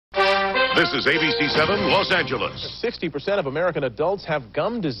This is ABC7 Los Angeles. 60% of American adults have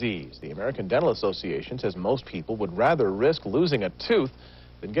gum disease. The American Dental Association says most people would rather risk losing a tooth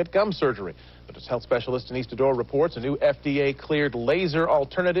than get gum surgery. But as health specialist Denise Dodor reports, a new FDA-cleared laser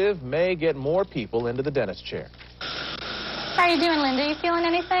alternative may get more people into the dentist chair. How are you doing, Linda? You feeling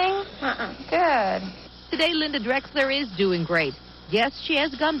anything? Good. Today, Linda Drexler is doing great. Yes, she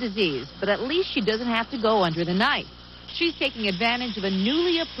has gum disease, but at least she doesn't have to go under the knife. She's taking advantage of a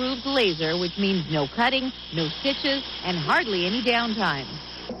newly approved laser, which means no cutting, no stitches, and hardly any downtime.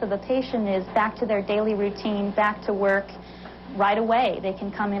 So the patient is back to their daily routine, back to work right away. They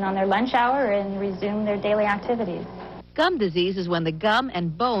can come in on their lunch hour and resume their daily activities. Gum disease is when the gum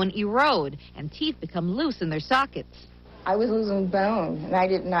and bone erode and teeth become loose in their sockets. I was losing bone, and I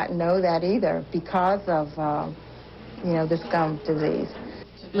did not know that either because of, this gum disease.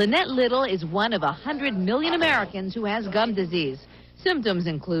 Lynette Little is one of 100 million Americans who has gum disease. Symptoms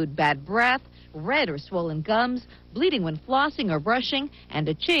include bad breath, red or swollen gums, bleeding when flossing or brushing, and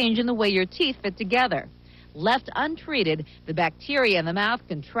a change in the way your teeth fit together. Left untreated, the bacteria in the mouth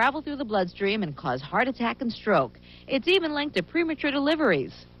can travel through the bloodstream and cause heart attack and stroke. It's even linked to premature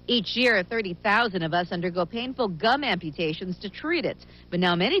deliveries. Each year, 30,000 of us undergo painful gum amputations to treat it. But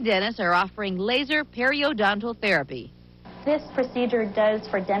now many dentists are offering laser periodontal therapy. This procedure does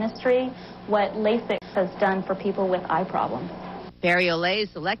for dentistry what LASIK has done for people with eye problems.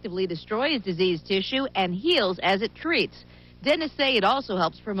 Periolase selectively destroys diseased tissue and heals as it treats. Dentists say it also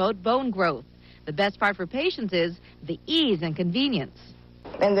helps promote bone growth. The best part for patients is the ease and convenience.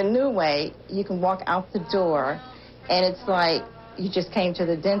 In the new way, you can walk out the door, and it's like you just came to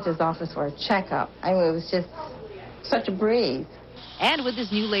the dentist's office for a checkup. I mean, it was just such a breeze. And with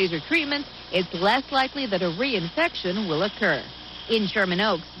this new laser treatment, it's less likely that a reinfection will occur. In Sherman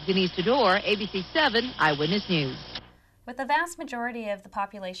Oaks, Denise Dodor, ABC7 Eyewitness News. With the vast majority of the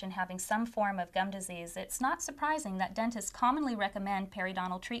population having some form of gum disease, it's not surprising that dentists commonly recommend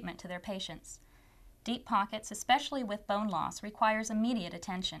periodontal treatment to their patients. Deep pockets, especially with bone loss, requires immediate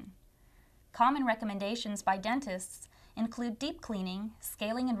attention. Common recommendations by dentists include deep cleaning,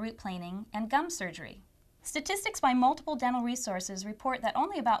 scaling and root planing, and gum surgery. Statistics by multiple dental resources report that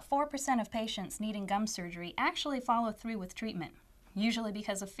only about 4% of patients needing gum surgery actually follow through with treatment, usually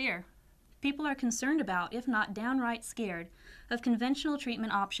because of fear. People are concerned about, if not downright scared, of conventional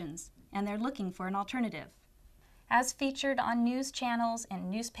treatment options, and they're looking for an alternative. As featured on news channels and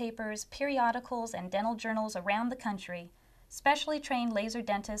newspapers, periodicals, and dental journals around the country, specially trained laser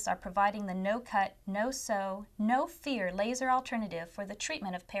dentists are providing the no-cut, no-sew, no-fear laser alternative for the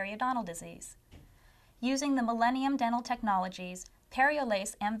treatment of periodontal disease. Using the Millennium Dental Technologies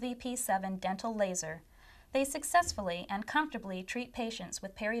Periolase MVP7 dental laser, they successfully and comfortably treat patients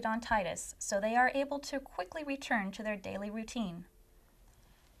with periodontitis so they are able to quickly return to their daily routine.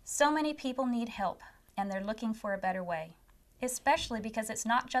 So many people need help, and they're looking for a better way, especially because it's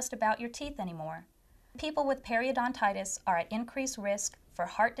not just about your teeth anymore. People with periodontitis are at increased risk for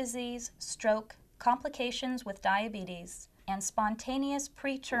heart disease, stroke, complications with diabetes, and spontaneous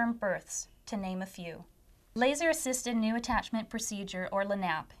preterm births, to name a few. Laser-assisted new attachment procedure, or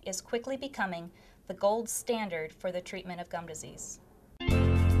LANAP, is quickly becoming the gold standard for the treatment of gum disease.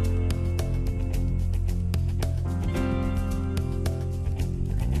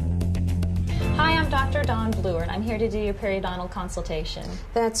 Hi, I'm Dr. Dawn Bluer, and I'm here to do your periodontal consultation.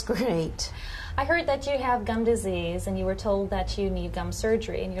 That's great. I heard that you have gum disease, and you were told that you need gum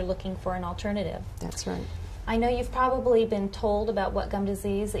surgery, and you're looking for an alternative. That's right. I know you've probably been told about what gum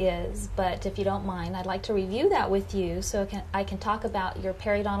disease is, but if you don't mind, I'd like to review that with you so I can talk about your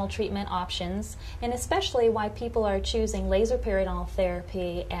periodontal treatment options, and especially why people are choosing laser periodontal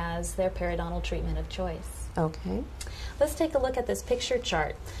therapy as their periodontal treatment of choice. Okay. Let's take a look at this picture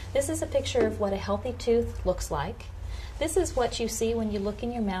chart. This is a picture of what a healthy tooth looks like. This is what you see when you look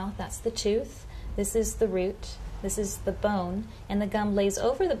in your mouth. That's the tooth. This is the root. This is the bone, and the gum lays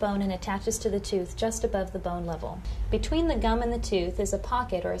over the bone and attaches to the tooth just above the bone level. Between the gum and the tooth is a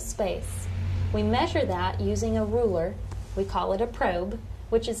pocket or a space. We measure that using a ruler. We call it a probe,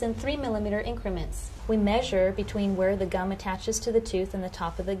 which is in 3 millimeter increments. We measure between where the gum attaches to the tooth and the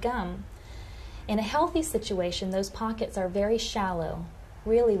top of the gum. In a healthy situation, those pockets are very shallow.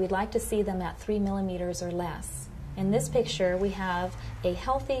 Really, we'd like to see them at 3 millimeters or less. In this picture, we have a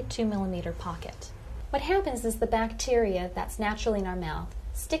healthy 2 millimeter pocket. What happens is the bacteria that's naturally in our mouth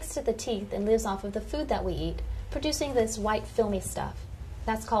sticks to the teeth and lives off of the food that we eat, producing this white filmy stuff.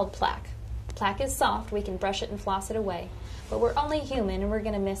 That's called plaque. Plaque is soft, we can brush it and floss it away, but we're only human and we're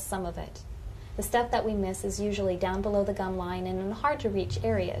going to miss some of it. The stuff that we miss is usually down below the gum line and in hard to reach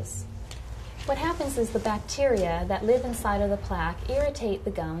areas. What happens is the bacteria that live inside of the plaque irritate the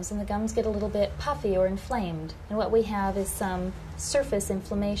gums, and the gums get a little bit puffy or inflamed. And what we have is some surface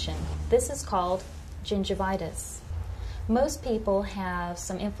inflammation. This is called gingivitis. Most people have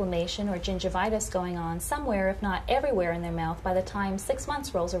some inflammation or gingivitis going on somewhere, if not everywhere, in their mouth by the time 6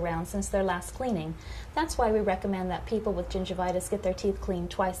 months rolls around since their last cleaning. That's why we recommend that people with gingivitis get their teeth cleaned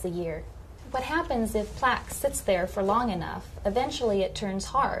twice a year. What happens if plaque sits there for long enough, eventually it turns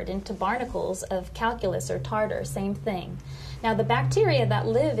hard into barnacles of calculus or tartar, same thing. Now the bacteria that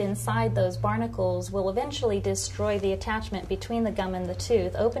live inside those barnacles will eventually destroy the attachment between the gum and the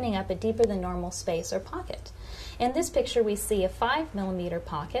tooth, opening up a deeper than normal space or pocket. In this picture we see a 5mm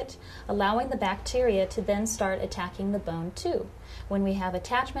pocket, allowing the bacteria to then start attacking the bone too. When we have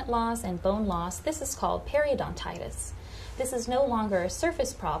attachment loss and bone loss, this is called periodontitis. This is no longer a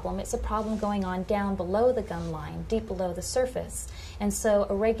surface problem, it's a problem going on down below the gum line, deep below the surface. And so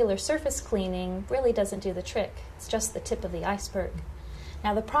a regular surface cleaning really doesn't do the trick. It's just the tip of the iceberg.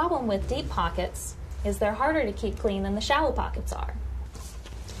 Now the problem with deep pockets is they're harder to keep clean than the shallow pockets are.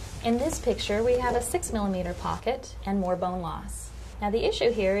 In this picture we have a 6mm pocket and more bone loss. Now the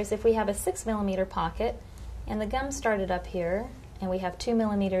issue here is if we have a 6mm pocket and the gum started up here, and we have 2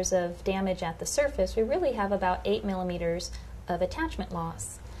 millimeters of damage at the surface, we really have about 8 millimeters of attachment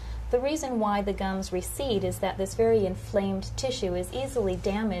loss. The reason why the gums recede is that this very inflamed tissue is easily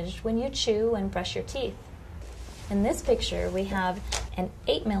damaged when you chew and brush your teeth. In this picture, we have an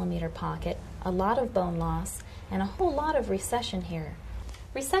 8mm pocket, a lot of bone loss, and a whole lot of recession here.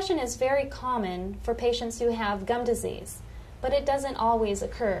 Recession is very common for patients who have gum disease, but it doesn't always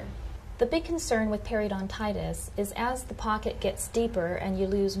occur. The big concern with periodontitis is as the pocket gets deeper and you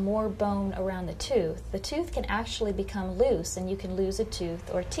lose more bone around the tooth can actually become loose and you can lose a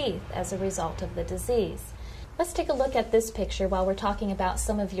tooth or teeth as a result of the disease. Let's take a look at this picture while we're talking about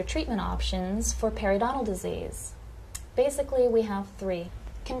some of your treatment options for periodontal disease. Basically, we have 3.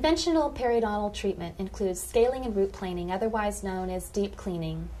 Conventional periodontal treatment includes scaling and root planing, otherwise known as deep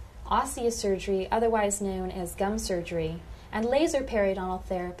cleaning, osteosurgery, otherwise known as gum surgery, and laser periodontal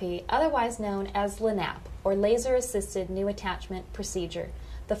therapy, otherwise known as LANAP, or laser-assisted new attachment procedure,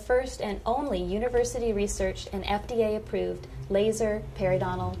 the first and only university-researched and FDA-approved laser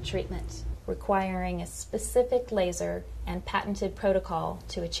periodontal treatment, requiring a specific laser and patented protocol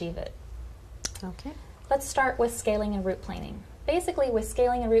to achieve it. Okay. Let's start with scaling and root planing. Basically, with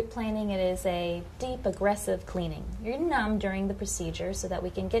scaling and root planing, it is a deep, aggressive cleaning. You're numb during the procedure so that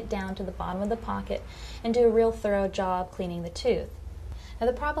we can get down to the bottom of the pocket and do a real thorough job cleaning the tooth. Now,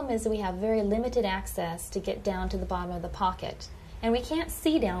 the problem is that we have very limited access to get down to the bottom of the pocket, and we can't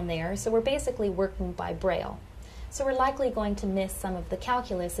see down there, so we're basically working by braille. So we're likely going to miss some of the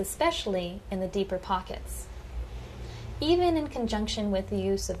calculus, especially in the deeper pockets. Even in conjunction with the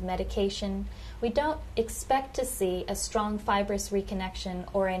use of medication, we don't expect to see a strong fibrous reconnection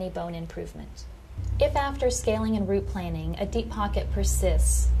or any bone improvement. If after scaling and root planing a deep pocket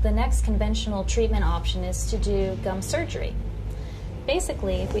persists, the next conventional treatment option is to do gum surgery.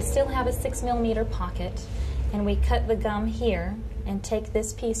 Basically, if we still have a 6mm pocket and we cut the gum here and take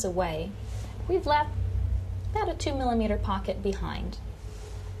this piece away, we've left about a 2mm pocket behind.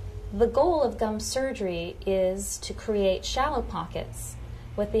 The goal of gum surgery is to create shallow pockets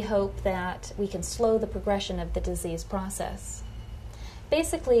with the hope that we can slow the progression of the disease process.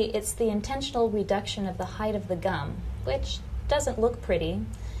 Basically, it's the intentional reduction of the height of the gum, which doesn't look pretty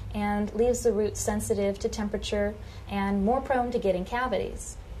and leaves the root sensitive to temperature and more prone to getting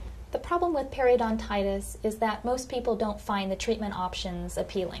cavities. The problem with periodontitis is that most people don't find the treatment options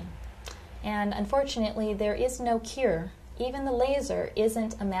appealing. And unfortunately, there is no cure. Even the laser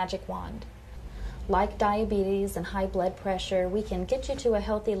isn't a magic wand. Like diabetes and high blood pressure, we can get you to a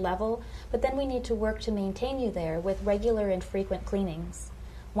healthy level, but then we need to work to maintain you there with regular and frequent cleanings.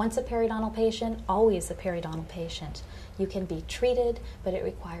 Once a periodontal patient, always a periodontal patient. You can be treated, but it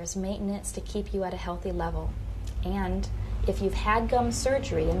requires maintenance to keep you at a healthy level. And if you've had gum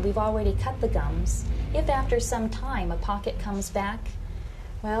surgery and we've already cut the gums, if after some time a pocket comes back,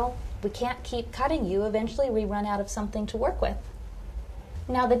 well, we can't keep cutting you. Eventually we run out of something to work with.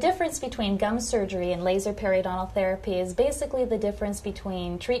 Now, the difference between gum surgery and laser periodontal therapy is basically the difference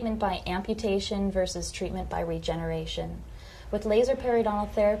between treatment by amputation versus treatment by regeneration. With laser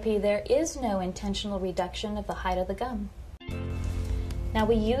periodontal therapy, there is no intentional reduction of the height of the gum. Now,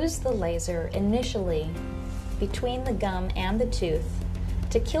 we use the laser initially between the gum and the tooth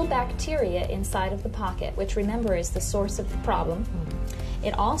to kill bacteria inside of the pocket, which, remember, is the source of the problem.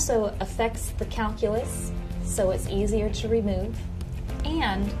 It also affects the calculus, so it's easier to remove.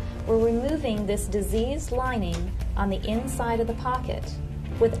 And we're removing this diseased lining on the inside of the pocket.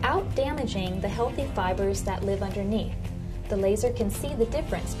 without damaging the healthy fibers that live underneath. The laser can see the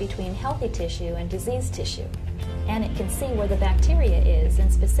difference between healthy tissue and diseased tissue, and it can see where the bacteria is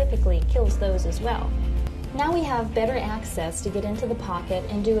and specifically kills those as well. Now we have better access to get into the pocket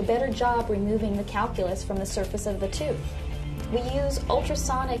and do a better job removing the calculus from the surface of the tooth. We use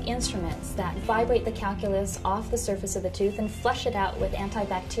ultrasonic instruments that vibrate the calculus off the surface of the tooth and flush it out with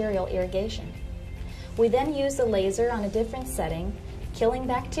antibacterial irrigation. We then use the laser on a different setting, killing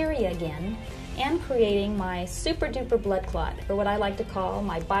bacteria again, and creating my super duper blood clot, or what I like to call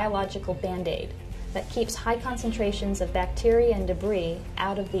my biological band-aid, that keeps high concentrations of bacteria and debris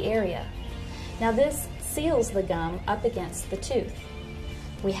out of the area. Now this seals the gum up against the tooth.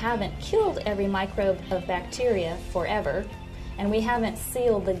 We haven't killed every microbe of bacteria forever, and we haven't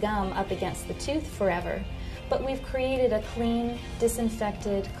sealed the gum up against the tooth forever, but we've created a clean,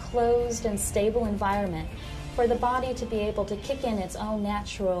 disinfected, closed, and stable environment for the body to be able to kick in its own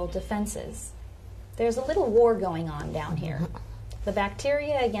natural defenses. There's a little war going on down here. The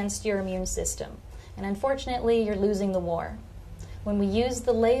bacteria against your immune system, and unfortunately you're losing the war. When we use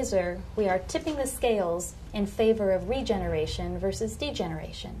the laser, we are tipping the scales in favor of regeneration versus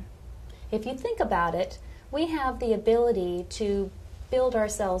degeneration. If you think about it, we have the ability to build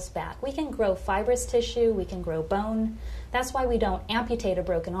ourselves back. We can grow fibrous tissue, we can grow bone. That's why we don't amputate a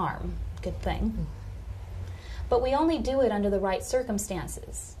broken arm. Good thing. But we only do it under the right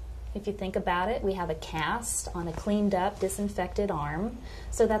circumstances. If you think about it, we have a cast on a cleaned up, disinfected arm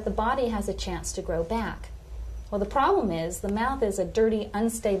so that the body has a chance to grow back. Well, the problem is the mouth is a dirty,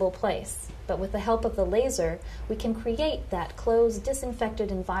 unstable place, but with the help of the laser, we can create that closed,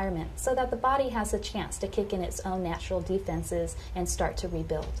 disinfected environment so that the body has a chance to kick in its own natural defenses and start to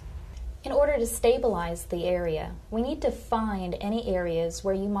rebuild. In order to stabilize the area, we need to find any areas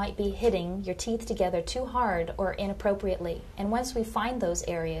where you might be hitting your teeth together too hard or inappropriately. And once we find those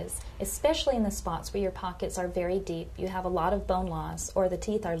areas, especially in the spots where your pockets are very deep, you have a lot of bone loss, or the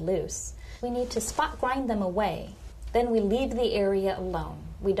teeth are loose, we need to spot grind them away. Then we leave the area alone.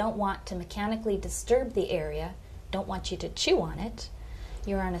 We don't want to mechanically disturb the area, don't want you to chew on it.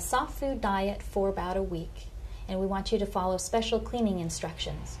 You're on a soft food diet for about a week, and we want you to follow special cleaning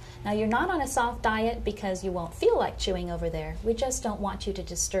instructions. Now, you're not on a soft diet because you won't feel like chewing over there. We just don't want you to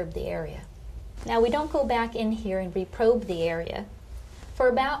disturb the area. Now, we don't go back in here and reprobe the area for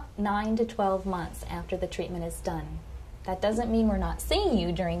about 9 to 12 months after the treatment is done. That doesn't mean we're not seeing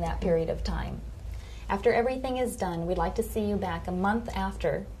you during that period of time. After everything is done, we'd like to see you back a month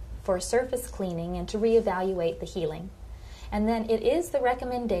after for surface cleaning and to reevaluate the healing. And then it is the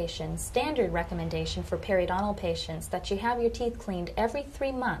recommendation, standard recommendation for periodontal patients, that you have your teeth cleaned every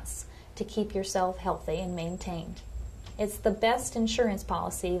 3 months to keep yourself healthy and maintained. It's the best insurance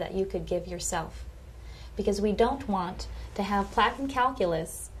policy that you could give yourself, because we don't want to have plaque and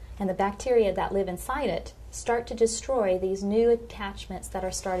calculus and the bacteria that live inside it start to destroy these new attachments that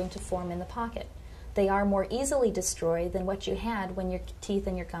are starting to form in the pocket. They are more easily destroyed than what you had when your teeth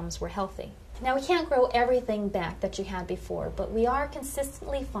and your gums were healthy. Now, we can't grow everything back that you had before, but we are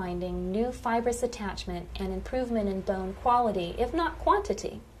consistently finding new fibrous attachment and improvement in bone quality, if not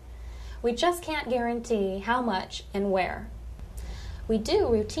quantity. We just can't guarantee how much and where. We do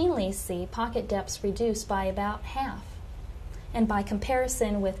routinely see pocket depths reduced by about half. And by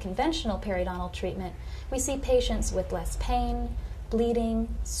comparison with conventional periodontal treatment, we see patients with less pain, bleeding,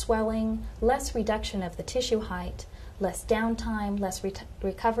 swelling, less reduction of the tissue height, less downtime, less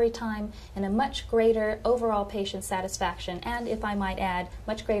recovery time, and a much greater overall patient satisfaction, and, if I might add,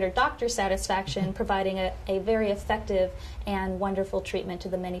 much greater doctor satisfaction, providing a very effective and wonderful treatment to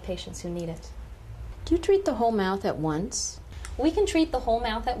the many patients who need it. Do you treat the whole mouth at once? We can treat the whole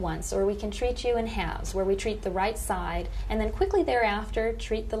mouth at once, or we can treat you in halves, where we treat the right side, and then quickly thereafter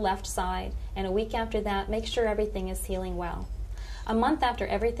treat the left side, and a week after that make sure everything is healing well. A month after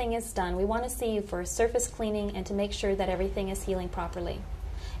everything is done, we want to see you for a surface cleaning and to make sure that everything is healing properly.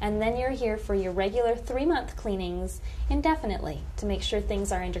 And then you're here for your regular 3-month cleanings indefinitely to make sure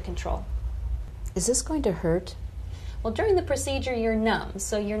things are under control. Is this going to hurt? Well, during the procedure you're numb,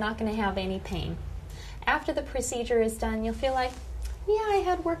 so you're not going to have any pain. After the procedure is done, you'll feel like, yeah, I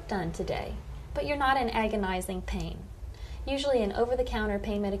had work done today, but you're not in agonizing pain. Usually an over-the-counter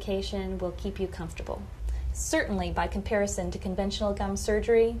pain medication will keep you comfortable. Certainly, by comparison to conventional gum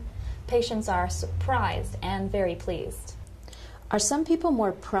surgery, patients are surprised and very pleased. Are some people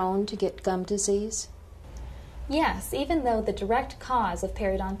more prone to get gum disease? Yes, even though the direct cause of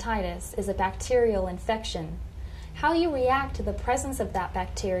periodontitis is a bacterial infection, how you react to the presence of that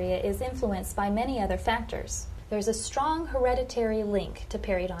bacteria is influenced by many other factors. There's a strong hereditary link to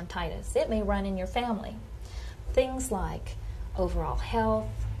periodontitis. It may run in your family. Things like overall health,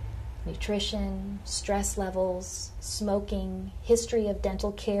 nutrition, stress levels, smoking, history of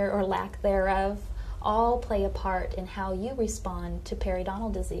dental care or lack thereof, all play a part in how you respond to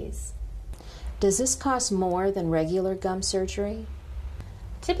periodontal disease. Does this cost more than regular gum surgery?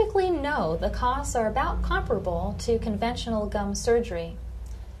 Typically, no. The costs are about comparable to conventional gum surgery,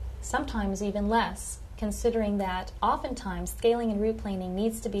 sometimes even less, considering that oftentimes scaling and root planing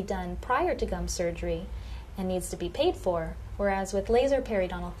needs to be done prior to gum surgery and needs to be paid for, whereas with laser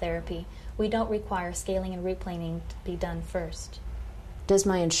periodontal therapy, we don't require scaling and root planing to be done first. Does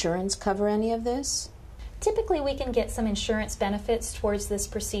my insurance cover any of this? Typically, we can get some insurance benefits towards this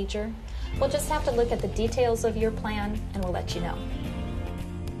procedure. We'll just have to look at the details of your plan and we'll let you know.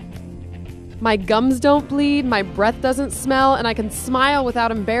 My gums don't bleed, my breath doesn't smell, and I can smile without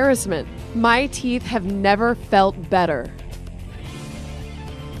embarrassment. My teeth have never felt better.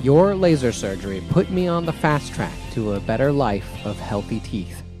 Your laser surgery put me on the fast track to a better life of healthy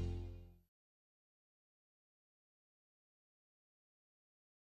teeth.